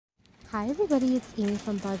Hi everybody, it's Amy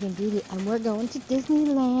from Bargain Beauty, and we're going to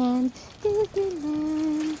Disneyland.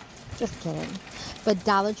 Disneyland. Just kidding. But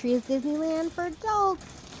Dollar Tree is Disneyland for adults.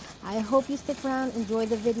 I hope you stick around, enjoy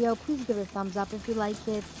the video. Please give it a thumbs up if you like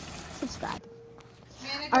it. Subscribe.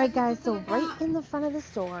 Alright guys, so right in the front of the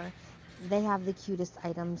store, they have the cutest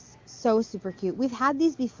items. So super cute. We've had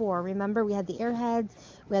these before. Remember, we had the Airheads,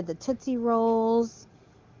 we had the Tootsie Rolls,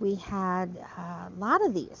 we had a lot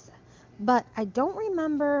of these. But I don't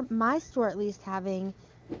remember, my store at least, having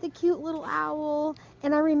the cute little owl.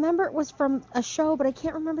 And I remember it was from a show, but I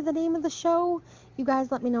can't remember the name of the show. You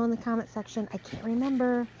guys let me know in the comment section. I can't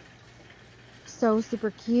remember. So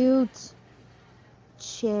super cute.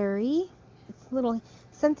 Cherry. It's little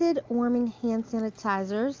scented warming hand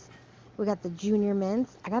sanitizers. We got the Junior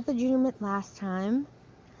Mints. I got the Junior Mint last time.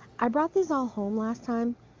 I brought these all home last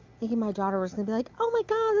time, thinking my daughter was going to be like, oh my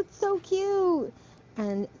god, that's so cute.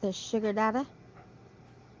 And the Sugar Dada.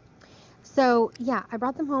 So, yeah, I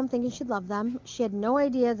brought them home thinking she'd love them. She had no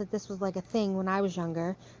idea that this was like a thing when I was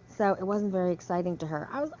younger, so it wasn't very exciting to her.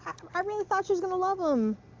 I really thought she was going to love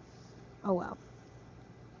them. Oh well.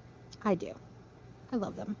 I do. I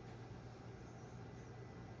love them.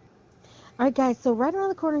 Alright guys, so right around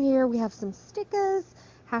the corner here we have some stickers.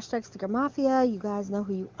 Hashtag Sticker Mafia. You guys know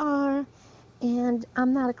who you are. And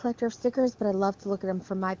I'm not a collector of stickers, but I love to look at them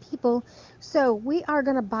for my people. So we are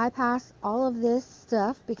going to bypass all of this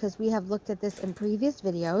stuff because we have looked at this in previous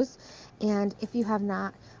videos. And if you have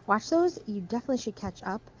not watched those, you definitely should catch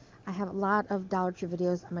up. I have a lot of Dollar Tree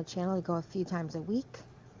videos on my channel. I go a few times a week.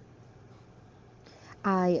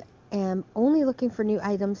 I am only looking for new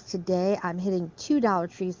items today. I'm hitting 2 Dollar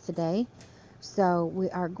Trees today. So we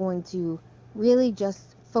are going to really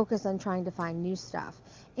just focus on trying to find new stuff.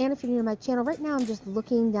 And if you're new to my channel, right now I'm just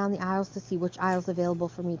looking down the aisles to see which aisle's available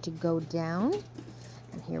for me to go down.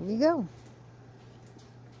 And here we go.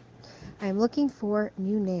 I'm looking for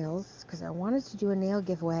new nails because I wanted to do a nail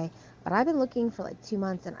giveaway, but I've been looking for like 2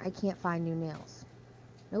 months and I can't find new nails.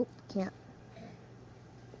 Nope, can't.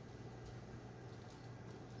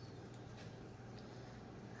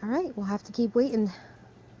 Alright, we'll have to keep waiting.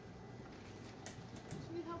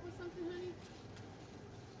 Need help with something, honey?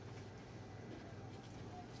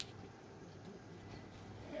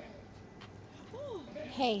 Oh.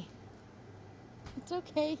 Hey, it's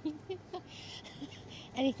okay.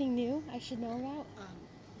 Anything new I should know about?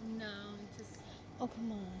 No, just. Oh,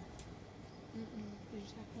 come on. Did you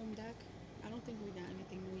check home deck? I don't think we got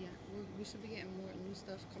anything new yet. We should be getting more new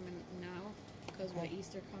stuff coming now because with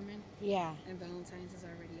Easter coming Yeah. and Valentine's is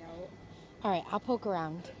already out. Alright, I'll poke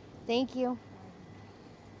around. Thank you.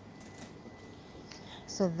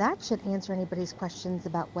 So that should answer anybody's questions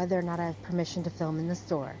about whether or not I have permission to film in the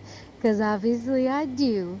store. Because obviously I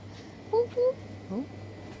do.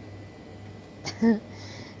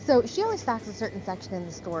 So she only stocks a certain section in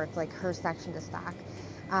the store. It's like her section to stock.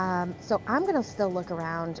 So I'm going to still look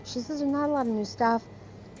around. She says there's not a lot of new stuff.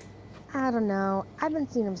 I don't know. I've been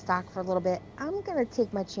seeing them stock for a little bit. I'm going to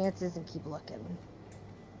take my chances and keep looking.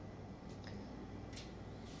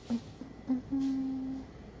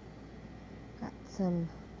 Got some.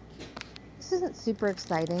 This isn't super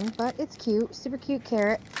exciting, but it's cute. Super cute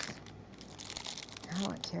carrots. I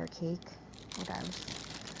want carrot cake. Whatever.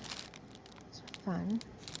 It's fun.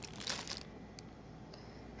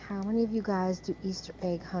 How many of you guys do Easter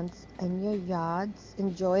egg hunts in your yards?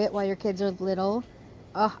 Enjoy it while your kids are little?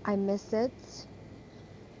 Oh, I miss it.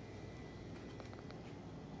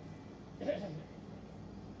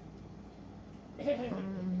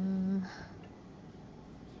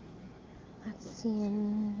 Not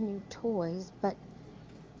seeing new toys, but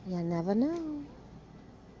you never know.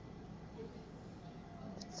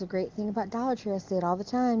 It's the great thing about Dollar Tree. I say it all the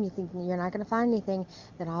time. You think you're not going to find anything,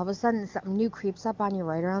 then all of a sudden something new creeps up on you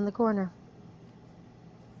right around the corner.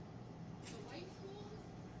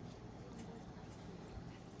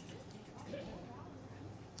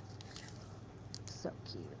 So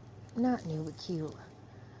cute. Not new, but cute.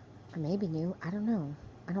 Or maybe new. I don't know.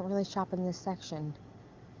 I don't really shop in this section.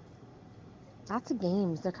 Lots of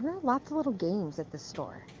games. There come out lots of little games at this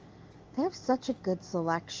store. They have such a good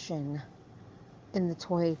selection in the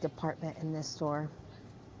toy department in this store.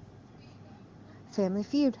 Family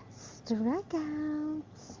Feud. Strikeouts.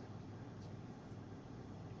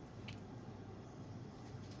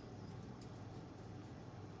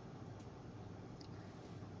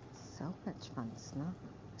 So much fun stuff.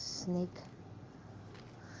 Snake.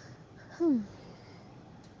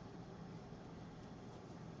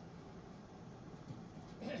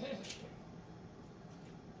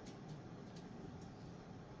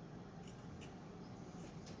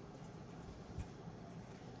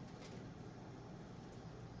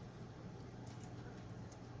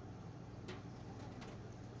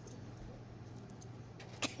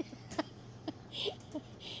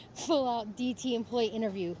 Full out DT employee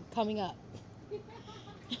interview coming up.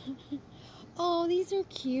 Oh, these are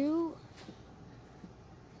cute.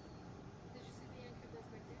 Did you see the anchor that's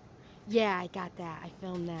back there? Yeah, I got that. I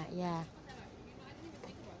filmed that. Yeah. Put that out. You know, I didn't even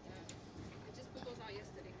think about that. I just put those out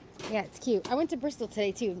yesterday. Yeah, it's cute. I went to Bristol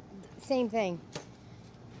today too. Same thing.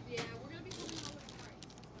 Yeah, we're gonna be coming out with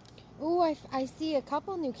cards. Ooh, I see a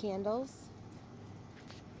couple new candles.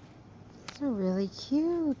 These are really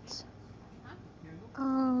cute. Huh?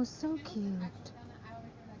 Oh, so Candles? cute. Actually, down the aisle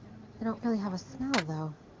right there, that gentleman They don't really have a smell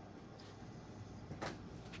though.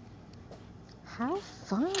 How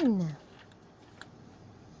fun.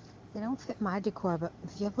 They don't fit my decor, but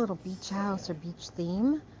if you have a little beach house or beach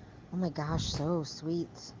theme, oh my gosh, so sweet.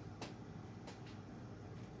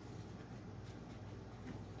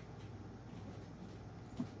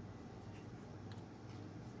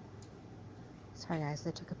 Sorry guys, I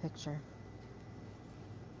took a picture.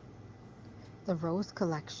 The Rose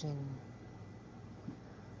Collection.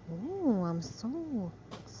 Ooh, I'm so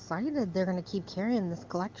excited they're going to keep carrying this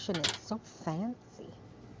collection. It's so fancy.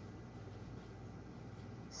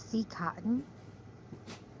 Sea cotton.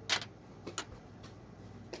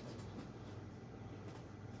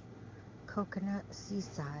 Coconut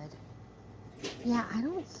seaside. Yeah, I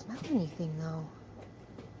don't smell anything though.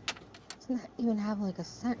 Doesn't that even have like a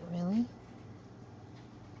scent really?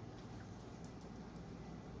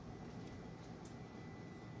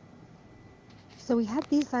 So we had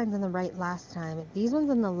these signs on the right last time. These ones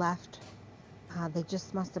on the left, they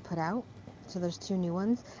just must have put out. So there's two new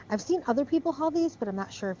ones. I've seen other people haul these, but I'm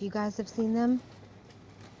not sure if you guys have seen them.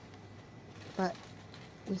 But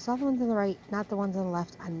we saw the ones on the right, not the ones on the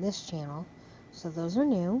left on this channel. So those are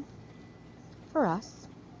new for us.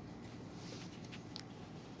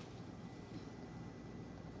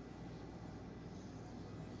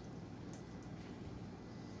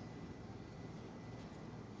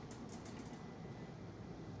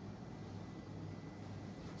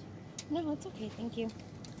 No, it's okay. Thank you.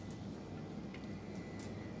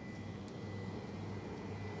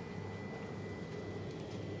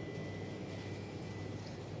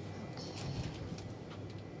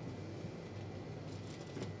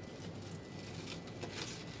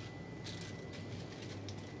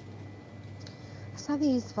 I saw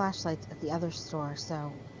these flashlights at the other store,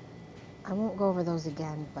 so I won't go over those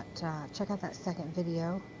again, but check out that second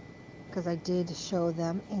video because I did show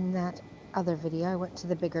them in that other video. I went to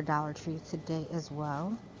the bigger Dollar Tree today as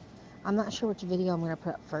well. I'm not sure which video I'm going to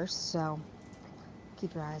put up first, so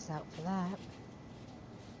keep your eyes out for that.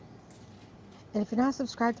 And if you're not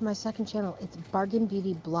subscribed to my second channel, it's Bargain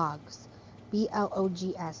Beauty Blogs.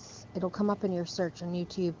 B-L-O-G-S. It'll come up in your search on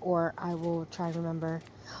YouTube, or I will try to remember.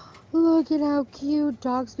 Look at how cute.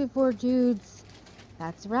 Dogs before dudes.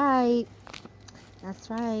 That's right. That's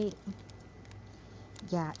right.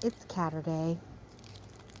 Yeah, it's Catterday.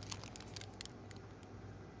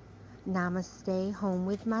 Namaste, home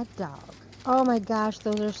with my dog. Oh my gosh,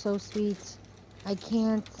 those are so sweet. I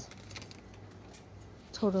can't.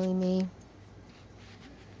 Totally me.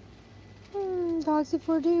 Dogs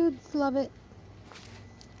before dudes. Love it.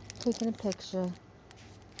 Taking a picture.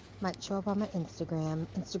 Might show up on my Instagram.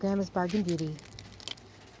 Instagram is Bargain Beauty.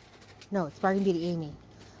 No, it's Bargain Beauty Amy.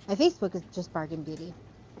 My Facebook is just Bargain Beauty.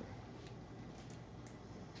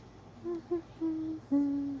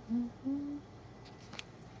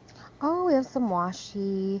 Oh, we have some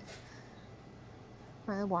washi.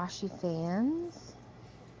 My washi fans.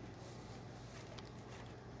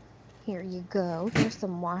 Here you go. Here's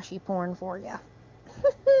some washi porn for you.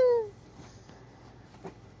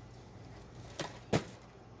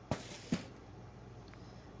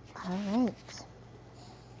 All right.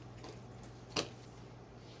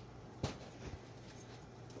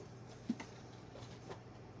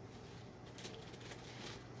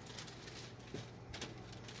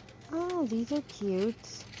 Oh, these are cute.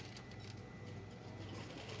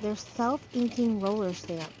 They're self-inking roller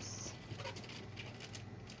stamps.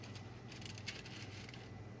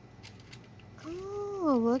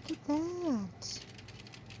 Oh, look at that.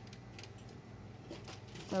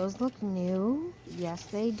 Those look new. Yes,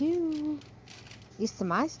 they do. At least to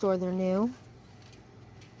my store, they're new.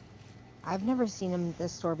 I've never seen them at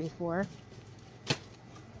this store before.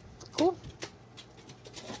 Cool.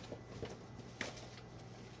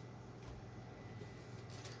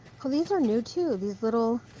 Oh, these are new too. These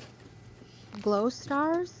little glow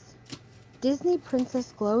stars. Disney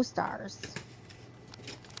Princess glow stars.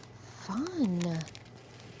 Fun. I'm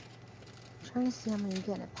trying to see how many you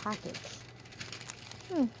get in a package.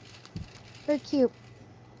 Very cute.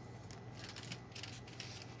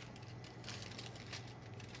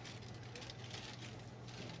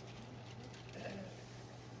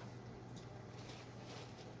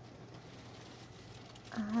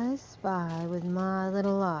 by with my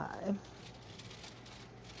little eye.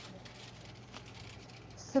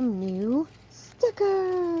 Some new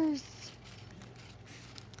stickers.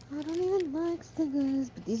 I don't even like stickers,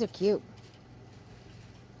 but these are cute.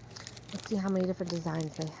 Let's see how many different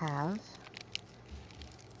designs they have.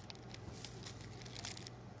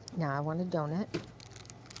 Now I want a donut.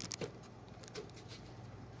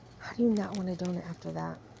 How do you not want a donut after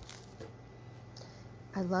that?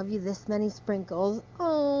 I love you, this many sprinkles.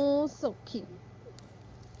 Oh, so cute.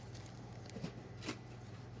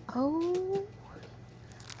 Oh,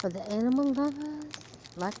 for the animal lovers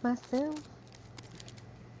like myself.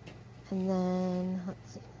 And then,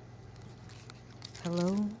 let's see.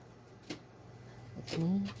 Hello, it's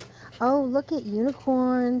me. Oh, look at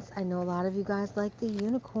unicorns. I know a lot of you guys like the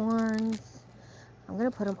unicorns. I'm going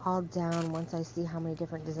to put them all down once I see how many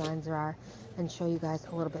different designs there are and show you guys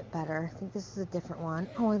a little bit better. I think this is a different one.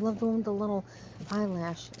 Oh, I love the one with the little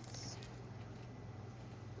eyelashes.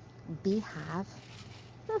 Beehive.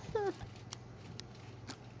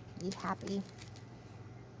 Be happy.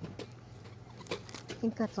 I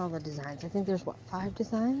think that's all the designs. I think there's, what, 5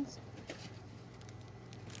 designs?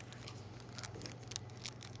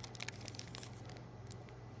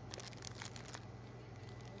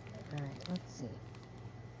 Alright, let's see.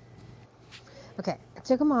 Okay, I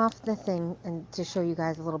took them off the thing and to show you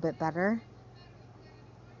guys a little bit better.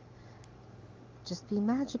 Just be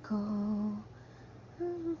magical.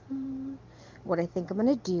 What I think I'm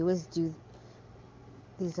going to do is do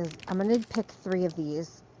these. I'm going to pick 3 of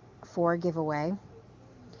these for a giveaway.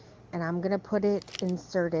 And I'm going to put it,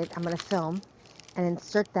 insert it. I'm going to film and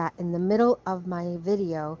insert that in the middle of my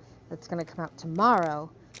video that's going to come out tomorrow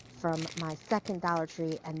from my second Dollar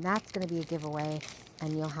Tree. And that's going to be a giveaway.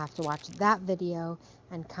 And you'll have to watch that video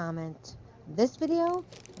and comment this video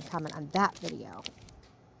and comment on that video.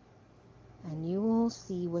 And you will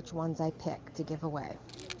see which ones I pick to give away.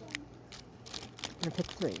 I'm going to pick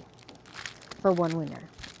 3 for 1 winner.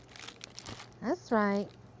 That's right.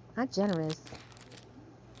 Not generous.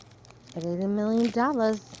 It ain't $1 million,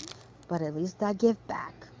 but at least I give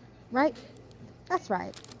back. Right? That's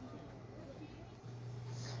right.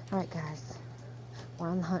 Alright, guys. We're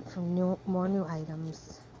on the hunt for more new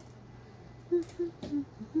items.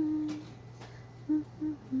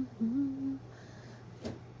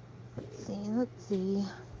 Let's see.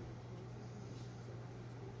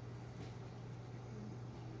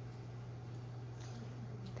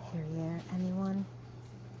 Perrier, anyone?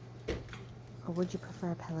 Or would you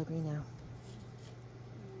prefer a Pellegrino?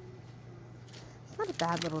 It's not a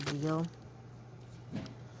bad little deal.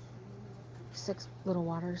 6 little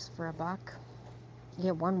waters for $1. You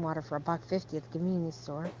get 1 water for $1.50 at the convenience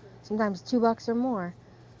store. Sometimes $2 or more.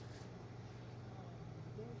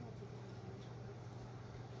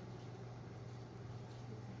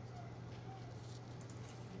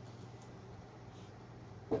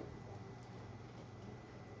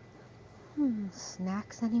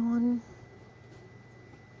 Snacks, anyone?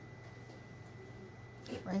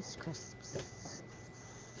 Rice Crisps.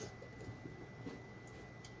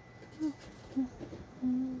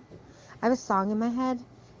 I have a song in my head,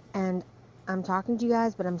 and I'm talking to you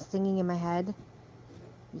guys, but I'm singing in my head.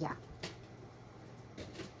 Yeah.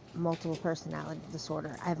 Multiple personality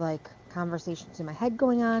disorder. I have, like, conversations in my head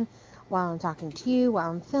going on while I'm talking to you,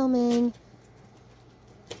 while I'm filming.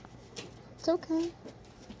 It's okay.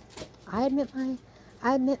 I admit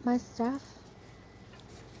my stuff.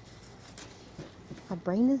 My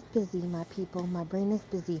brain is busy, my people. My brain is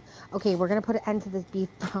busy. Okay, we're going to put an end to this beef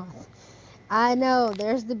broth. I know,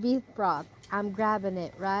 there's the beef broth. I'm grabbing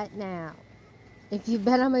it right now. If you've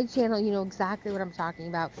been on my channel, you know exactly what I'm talking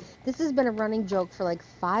about. This has been a running joke for like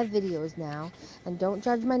 5 videos now. And don't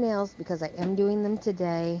judge my nails because I am doing them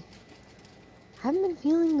today. I haven't been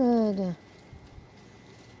feeling good.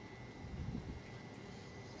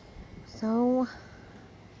 So,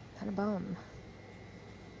 kind of bum.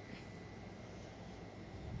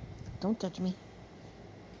 Don't judge me.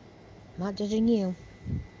 I'm not judging you.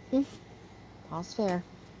 All's fair.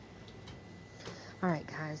 Alright,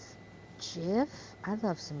 guys. Jif. I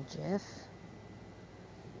love some Jif.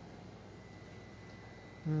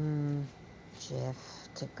 Jif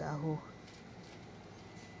to go.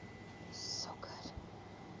 So good.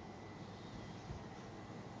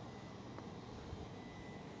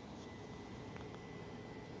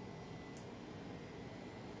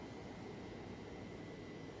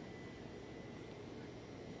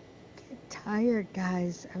 Tired,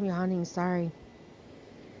 guys. I'm yawning, sorry.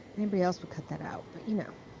 Anybody else would cut that out, but you know.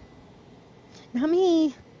 Not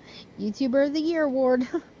me. YouTuber of the Year award.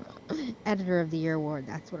 Editor of the Year award,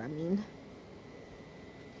 that's what I mean.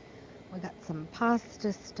 We got some some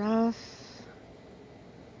pasta stuff.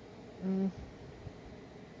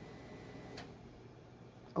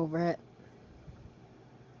 Over it.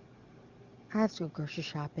 I have to go grocery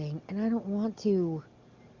shopping, and I don't want to.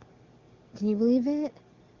 Can you believe it?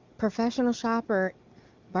 Professional shopper,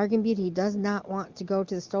 Bargain Beauty, does not want to go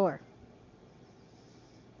to the store.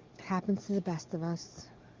 It happens to the best of us.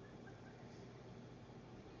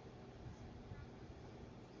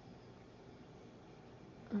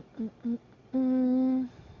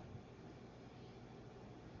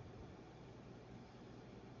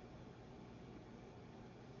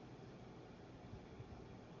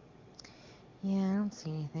 Yeah, I don't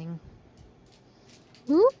see anything.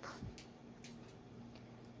 Whoop!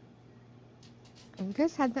 Have you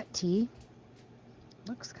guys had that tea?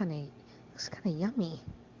 Looks kind of yummy.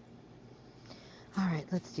 All right,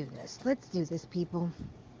 let's do this. Let's do this, people.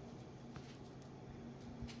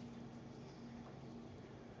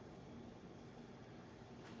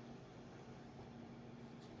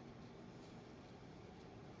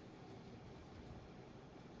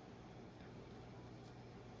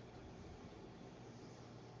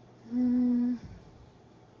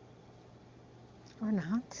 Or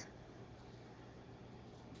not.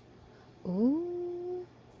 Ooh.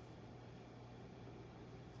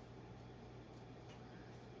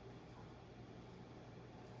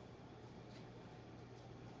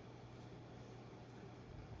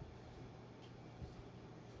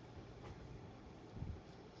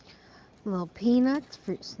 Little peanuts,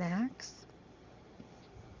 fruit snacks.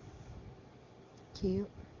 Cute.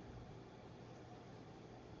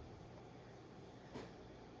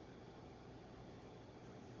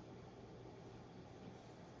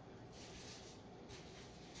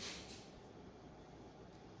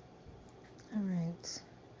 All right.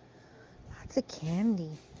 Lots of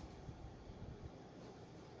candy.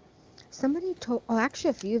 Somebody told, oh,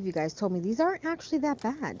 actually a few of you guys told me these aren't actually that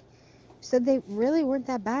bad. Said they really weren't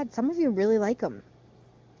that bad. Some of you really like them.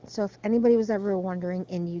 So if anybody was ever wondering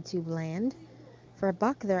in YouTube land, for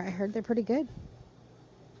 $1 there, I heard they're pretty good.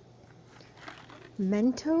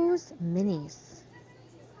 Mentos Minis.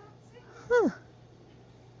 Huh.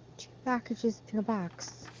 2 packages in a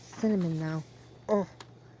box. Cinnamon though. Oh.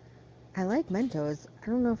 I like Mentos. I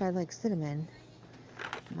don't know if I like cinnamon.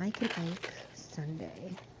 Mike and Ike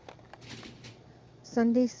Sunday.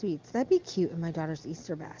 Sunday sweets. That'd be cute in my daughter's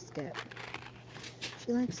Easter basket.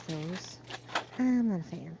 She likes those. I'm not a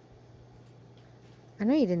fan. I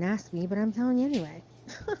know you didn't ask me, but I'm telling you anyway.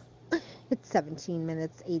 It's 17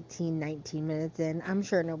 minutes, 18, 19 minutes in. I'm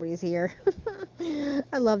sure nobody's here.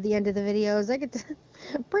 I love the end of the videos. I get to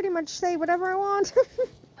pretty much say whatever I want.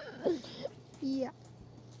 Yeah.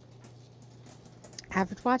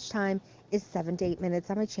 Average watch time is 7 to 8 minutes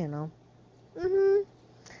on my channel.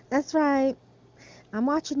 That's right. I'm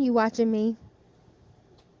watching you watching me.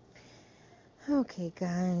 Okay,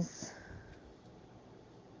 guys.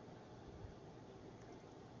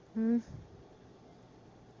 No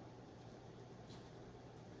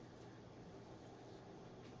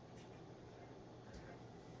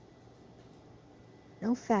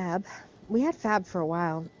Fab. We had Fab for a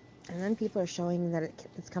while, and then people are showing that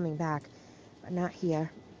it's coming back, but not here.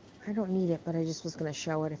 I don't need it, but I just was going to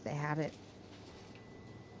show it if they had it.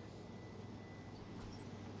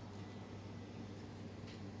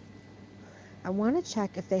 I want to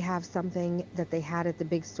check if they have something that they had at the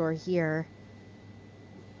big store here.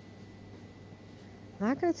 I'm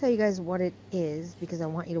not going to tell you guys what it is because I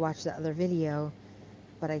want you to watch the other video,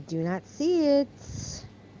 but I do not see it.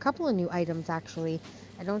 A couple of new items, actually.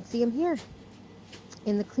 I don't see them here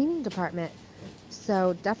in the cleaning department.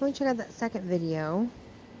 So definitely check out that second video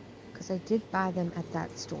because I did buy them at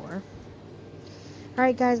that store.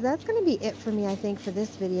 Alright guys, that's going to be it for me, I think, for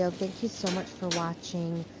this video. Thank you so much for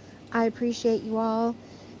watching. I appreciate you all.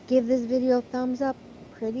 Give this video a thumbs up,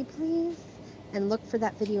 pretty please. And look for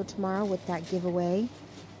that video tomorrow with that giveaway.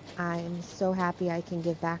 I am so happy I can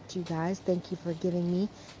give back to you guys. Thank you for giving me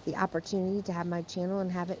the opportunity to have my channel and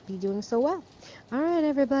have it be doing so well. Alright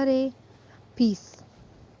everybody. Peace.